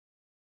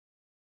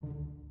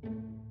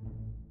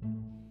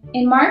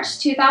In March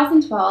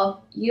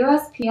 2012,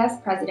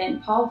 USPS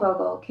President Paul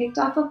Vogel kicked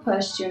off a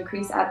push to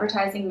increase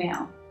advertising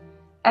mail.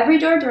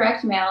 Everydoor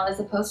direct mail is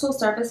a postal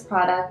service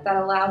product that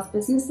allows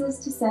businesses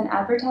to send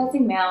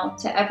advertising mail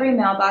to every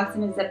mailbox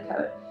in a zip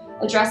code,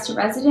 addressed to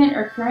resident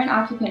or current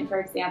occupant, for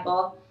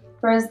example,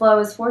 for as low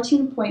as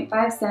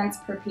 14.5 cents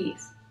per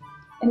piece.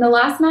 In the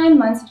last 9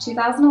 months of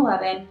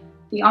 2011,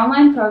 the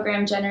online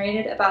program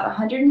generated about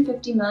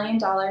 $150 million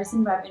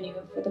in revenue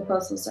for the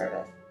Postal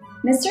Service.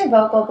 Mr.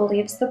 Vogel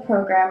believes the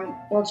program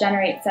will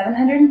generate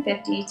 $750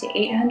 to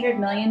 $800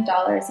 million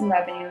in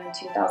revenue in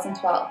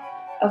 2012,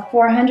 a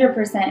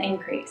 400%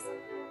 increase.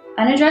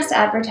 Unaddressed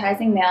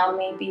advertising mail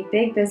may be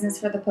big business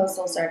for the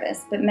Postal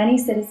Service, but many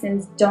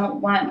citizens don't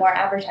want more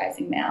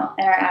advertising mail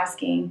and are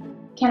asking,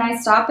 "Can I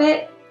stop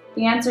it?"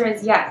 The answer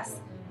is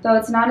yes, though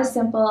it's not as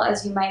simple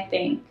as you might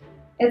think.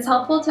 It's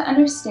helpful to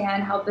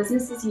understand how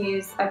businesses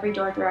use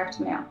Everydoor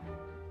direct mail.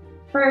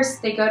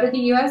 First, they go to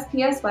the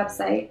USPS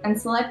website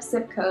and select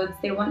zip codes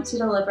they want to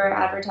deliver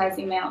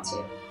advertising mail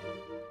to.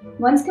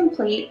 Once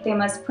complete, they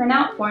must print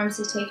out forms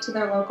to take to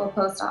their local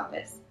post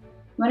office.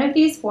 One of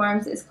these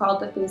forms is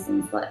called the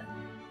facing slip.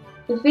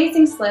 The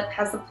facing slip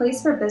has a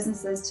place for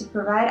businesses to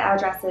provide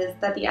addresses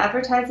that the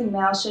advertising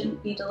mail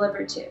shouldn't be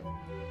delivered to.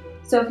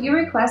 So if you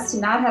request to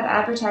not have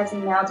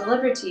advertising mail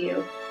delivered to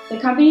you, the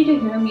company to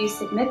whom you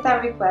submit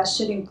that request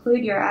should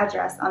include your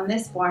address on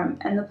this form,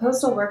 and the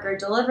postal worker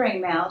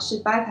delivering mail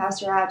should bypass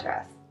your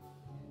address.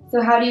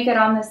 So how do you get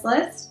on this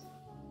list?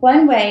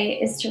 One way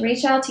is to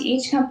reach out to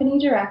each company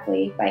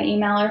directly by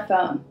email or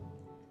phone.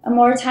 A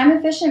more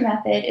time-efficient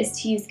method is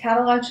to use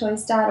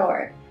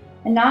catalogchoice.org,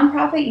 a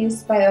nonprofit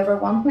used by over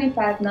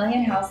 1.5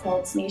 million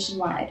households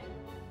nationwide.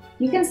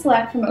 You can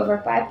select from over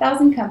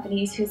 5,000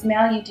 companies whose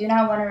mail you do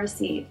not want to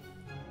receive.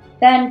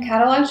 Then,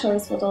 Catalog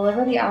Choice will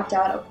deliver the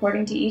opt-out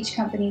according to each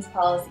company's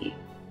policy.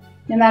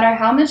 No matter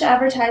how much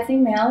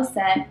advertising mail is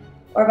sent,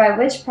 or by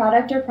which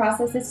product or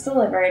process it's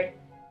delivered,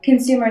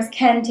 consumers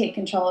can take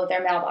control of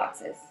their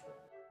mailboxes.